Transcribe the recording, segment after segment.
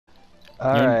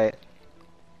All And right.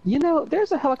 You know,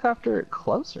 there's a helicopter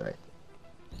closer.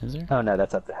 is there? Oh no,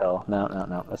 that's up the hill. No, no,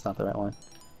 no, that's not the right one.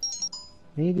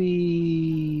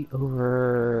 Maybe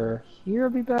over here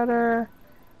would be better.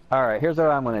 All right, here's what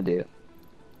I'm gonna do.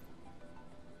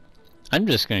 I'm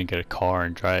just gonna get a car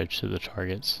and drive to the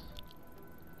targets.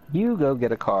 You go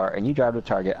get a car and you drive to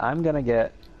Target. I'm gonna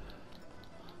get.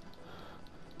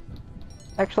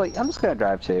 Actually, I'm just gonna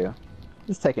drive too.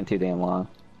 It's taking too damn long.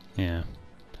 Yeah.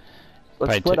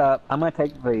 Let's Probably split took. up. I'm gonna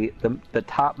take the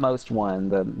topmost one,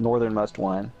 the northernmost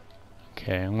one.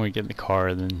 Okay, I'm gonna get in the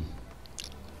car then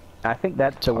I think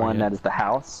that's the one target. that is the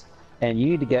house. And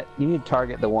you need to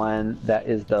target the one that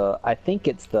is the I think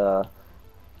it's the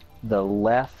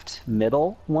left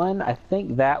middle one. I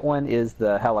think that one is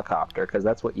the helicopter because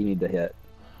that's what you need to hit.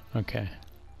 Okay.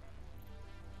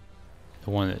 The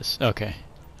one that's okay.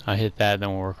 I hit that, then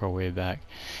we'll work our way back.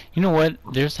 You know what?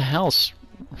 There's a house.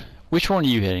 Which one are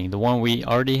you hitting? The one we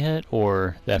already hit,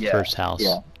 or that Yeah, first house?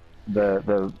 yeah.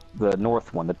 The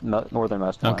north one, the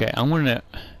northernmost one. Okay, I'm gonna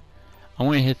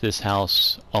hit this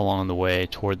house along the way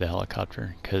toward the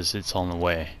helicopter because it's on the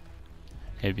way.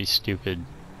 It'd be stupid.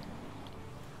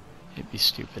 It'd be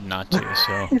stupid not to.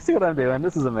 So You see what I'm doing?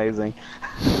 This is amazing.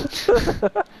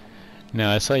 no,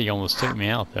 I saw you almost took me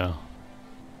out though.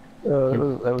 You're That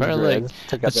was probably great. I like just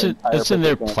took out that's the it. entire That's in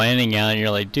there position. planning out, and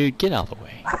you're like, dude, get out of the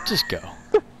way. Just go.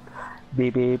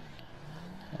 Beep beep.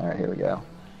 All right, here we go.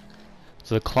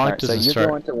 So the All clock right, so doesn't you're start.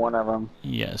 going to one of them.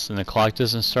 Yes, and the clock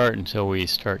doesn't start until we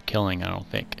start killing. I don't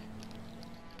think.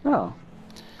 Oh,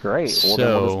 great. Well, then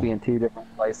we'll just So, be in two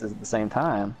different places at the same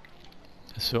time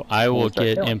so I when will we start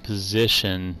get in killing.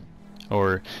 position,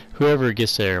 or whoever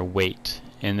gets there, wait,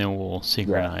 and then we'll Yeah,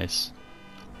 synchronize,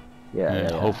 yeah, and then yeah, yeah.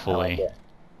 I like hopefully. it.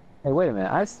 Hey, wait a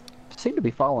minute. Seem to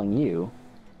be following you.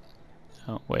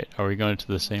 Oh wait, are we going to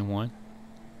the same one?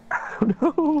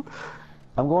 No.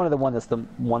 I'm going to the one that's the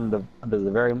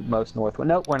very most north one.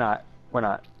 Nope, we're not. We're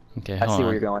not. Okay, I hold see where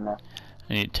on. you're going now.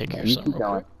 I need to take No, care of you something keep real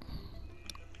going.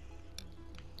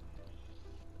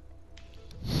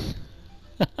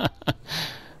 quick.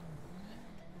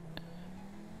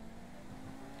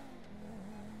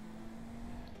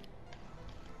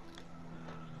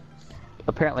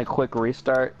 Apparently, quick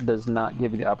restart does not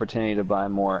give you the opportunity to buy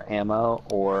more ammo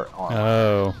or armor.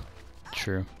 Oh,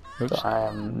 true. So Oops. I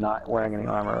am not wearing any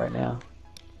armor right now.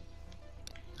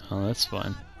 Oh, that's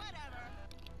fun.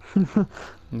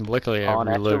 Luckily, I On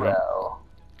reloaded on. SRL.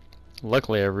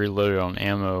 Luckily, I reloaded on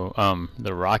ammo.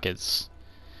 The rockets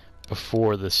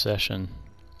before the session,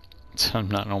 so I'm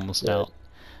not almost Good. out.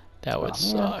 That would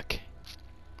Oh man. suck.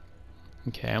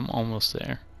 Okay, I'm almost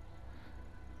there.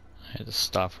 I had to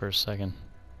stop for a second.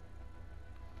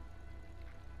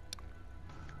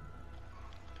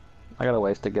 I got a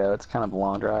ways to go. It's kind of a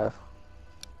long drive.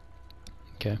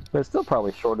 Okay. But it's still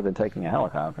probably shorter than taking a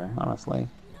helicopter, honestly.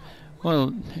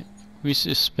 Well, we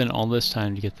just spent all this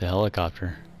time to get the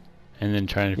helicopter, and then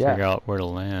trying to Yeah. figure out where to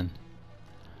land.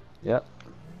 Yep.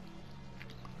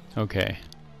 Okay.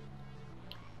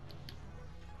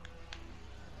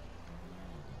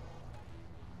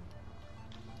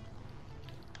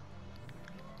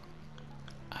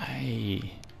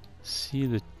 I see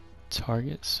the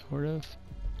target, sort of.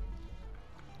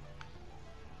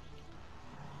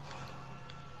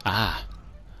 Ah,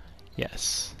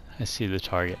 yes, I see the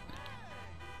target.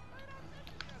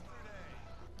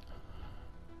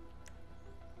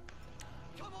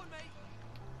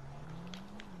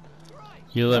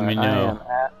 You let me I know. am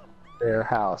at their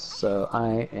house, so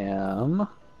I am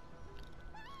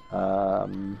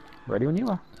ready when you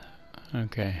are.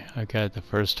 Okay, I got the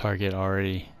first target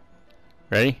already.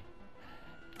 Ready?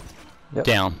 Yep.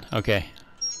 Down. Okay.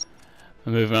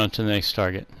 I'm moving on to the next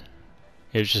target.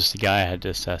 It was just the guy I had to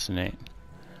assassinate.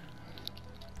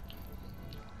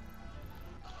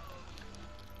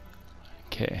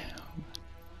 Okay.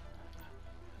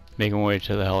 Making my way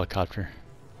to the helicopter.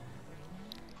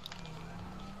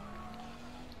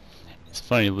 It's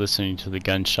funny listening to the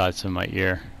gunshots in my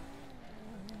ear.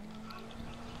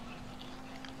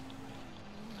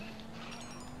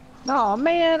 Oh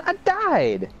man, I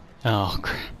died. Oh,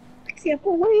 crap. I can't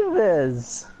believe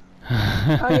this.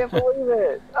 I can't believe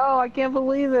it. Oh, I can't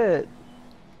believe it.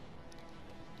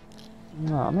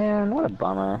 Oh man, what a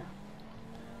bummer.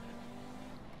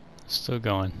 Still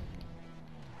going.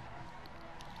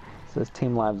 So it's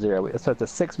Team Live 0. So it's a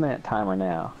 6-minute timer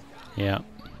now. Yeah.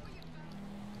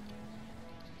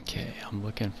 Okay, I'm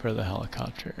looking for the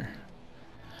helicopter.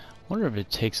 Wonder if it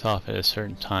takes off at a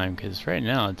certain time, because right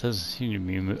now it doesn't seem to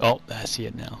be oh, I see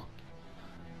it now.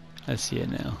 I see it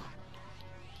now.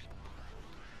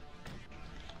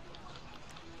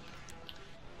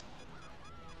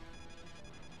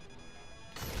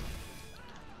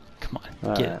 Come on.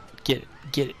 All Get right. it. Get it.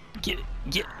 Get it. Get it.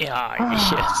 Get it. Ah,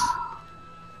 yes.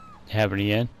 Have it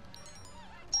again?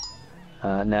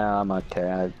 No, I'm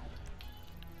okay. I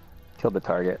killed the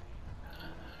target.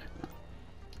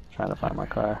 Trying to find my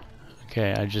car.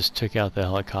 Okay, I just took out the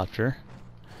helicopter.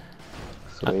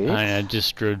 Sweet. I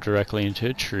just drove directly into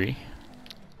a tree.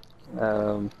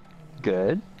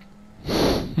 Good.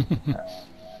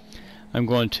 I'm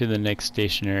going to the next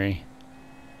stationary.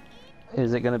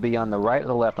 Is it going to be on the right or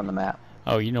the left on the map?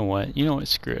 Oh, you know what? You know what?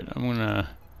 Screw it. I'm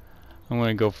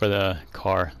gonna go for the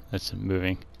car that's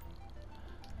moving.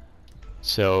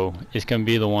 So it's gonna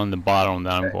be the one at the bottom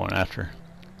that I'm going after.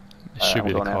 It should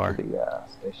be the car. After the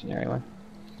stationary one.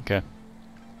 Okay.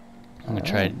 I'm gonna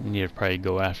try. Need to probably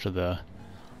go after the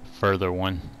further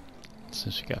one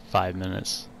since we got 5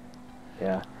 minutes.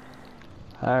 Yeah.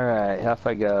 All right. Off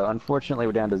I go. Unfortunately,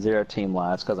 we're down to 0 team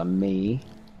lives because of me.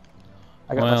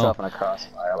 I got myself in a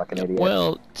crossfire like an idiot.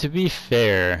 Well, to be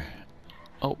fair,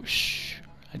 oh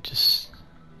I just.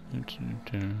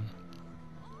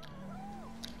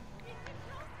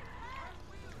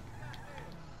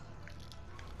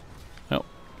 Oh.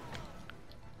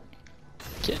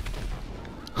 Get.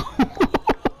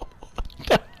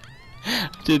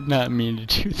 Did not mean to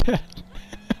do that.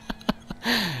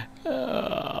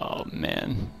 Oh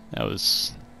man, that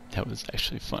was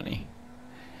actually funny.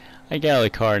 I got out of the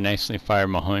car and actually fired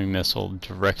my homing missile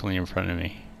directly in front of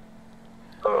me.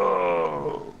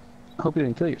 Oh. I hope you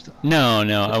didn't kill yourself. No,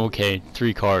 I'm okay.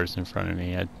 3 cars in front of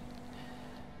me.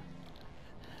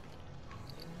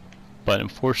 But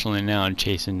unfortunately now I'm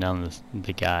chasing down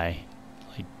the guy,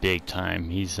 like big time.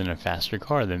 He's in a faster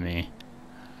car than me.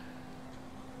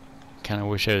 Kinda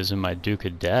wish I was in my Duke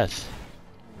of Death.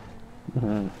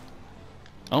 Mm-hmm.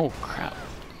 Oh crap.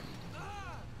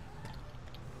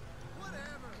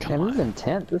 Man, this is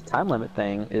intense. This time limit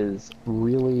thing is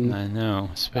really... I know,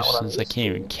 especially since I can't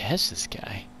even catch this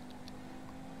guy.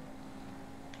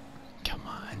 Come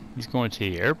on. He's going to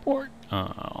the airport? Oh,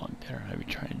 I better not be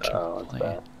trying to jump a plane.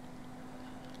 Bad.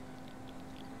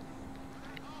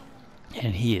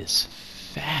 And he is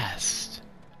fast.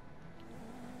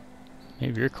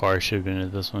 Maybe your car should have been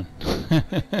at this one.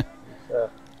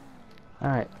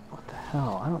 Alright, what the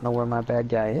hell? I don't know where my bad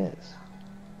guy is.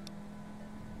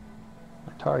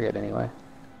 My target, anyway.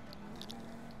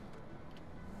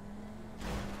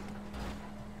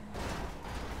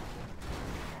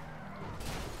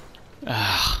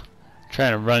 Ah,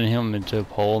 trying to run him into a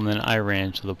pole, and then I ran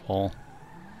into the pole.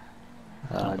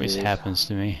 That always happens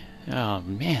to me. Oh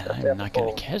man, I'm not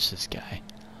gonna catch this guy.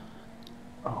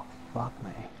 Oh, fuck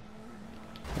me.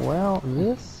 Well,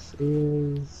 this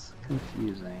is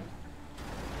confusing.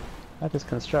 At this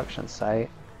construction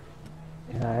site,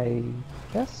 and I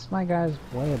guess my guy's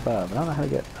way above. I don't know how to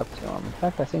get up to him. In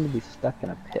fact, I seem to be stuck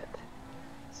in a pit.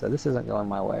 So this isn't going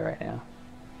my way right now.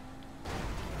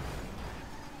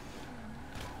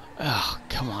 Oh,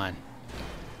 come on.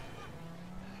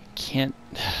 Can't...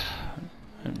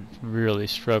 I'm really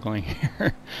struggling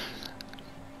here.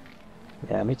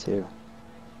 Yeah, me too.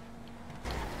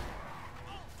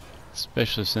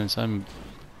 Especially since I'm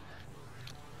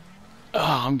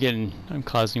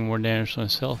causing more damage to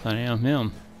myself than I am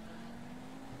him.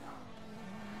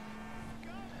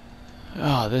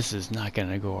 Oh, this is not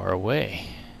gonna go our way.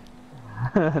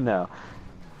 No.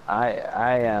 I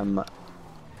am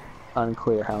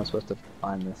unclear how I'm supposed to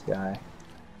find this guy.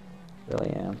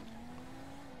 Really am.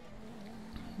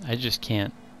 I just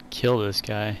can't kill this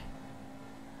guy.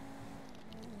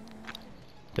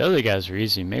 The other guys are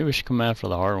easy. Maybe we should come after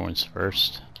the hard ones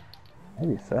first.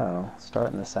 Maybe so.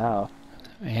 Start in the south.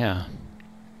 Yeah.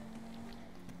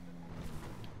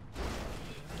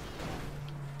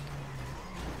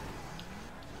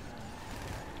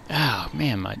 Oh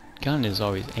man, my gun is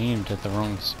always aimed at the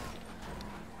wrong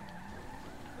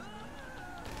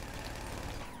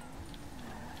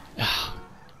Ah.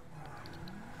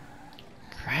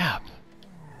 Crap.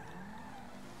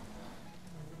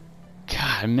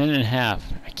 God, a minute and a half.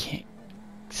 I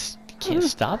can't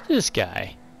stop this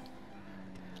guy.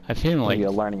 I've hit him like a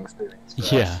learning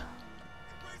experience. yeah.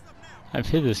 I've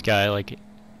hit this guy like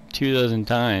 2 dozen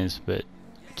times, but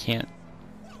I can't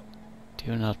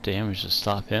do enough damage to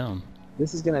stop him.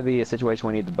 This is going to be a situation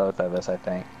we need the both of us, I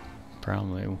think.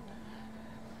 Probably.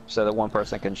 So that one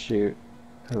person can shoot.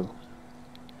 Ooh.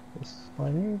 This what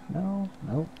I need? No,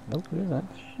 nope, nope, it isn't.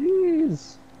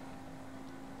 Jeez.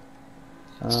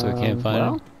 Still can't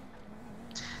find him?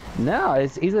 No,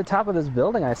 he's at the top of this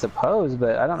building, I suppose,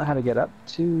 but I don't know how to get up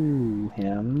to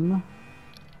him.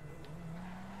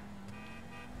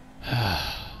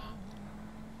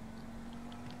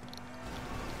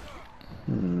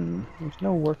 There's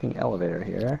no working elevator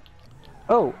here.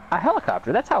 Oh, a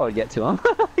helicopter. That's how I would get to him,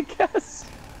 I guess.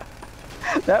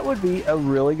 That would be a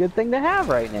really good thing to have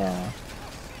right now.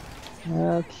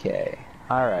 Okay.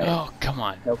 Alright. Oh, come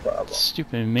on. No problem.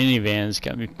 Stupid minivans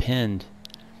got me pinned.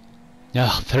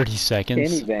 Oh, 30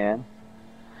 seconds. Minivan.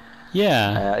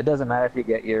 Yeah. It doesn't matter if you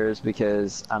get yours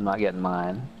because I'm not getting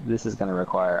mine. This is going to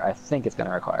require, I think it's going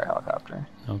to require a helicopter.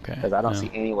 Okay. Because I don't no.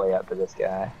 see any way up to this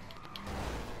guy.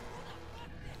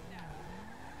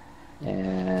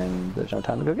 And there's no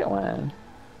time to go get one.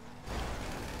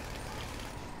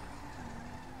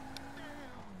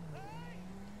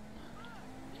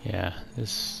 Yeah,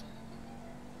 this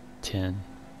 10,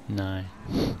 9,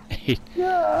 8.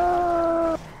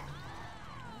 No!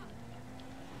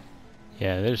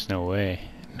 Yeah, there's no way.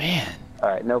 Man.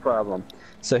 Alright, no problem.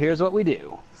 So here's what we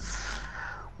do.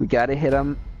 We gotta hit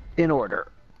them in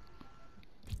order.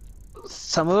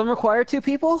 Some of them require 2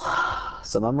 people.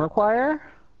 Some of them require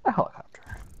a helicopter.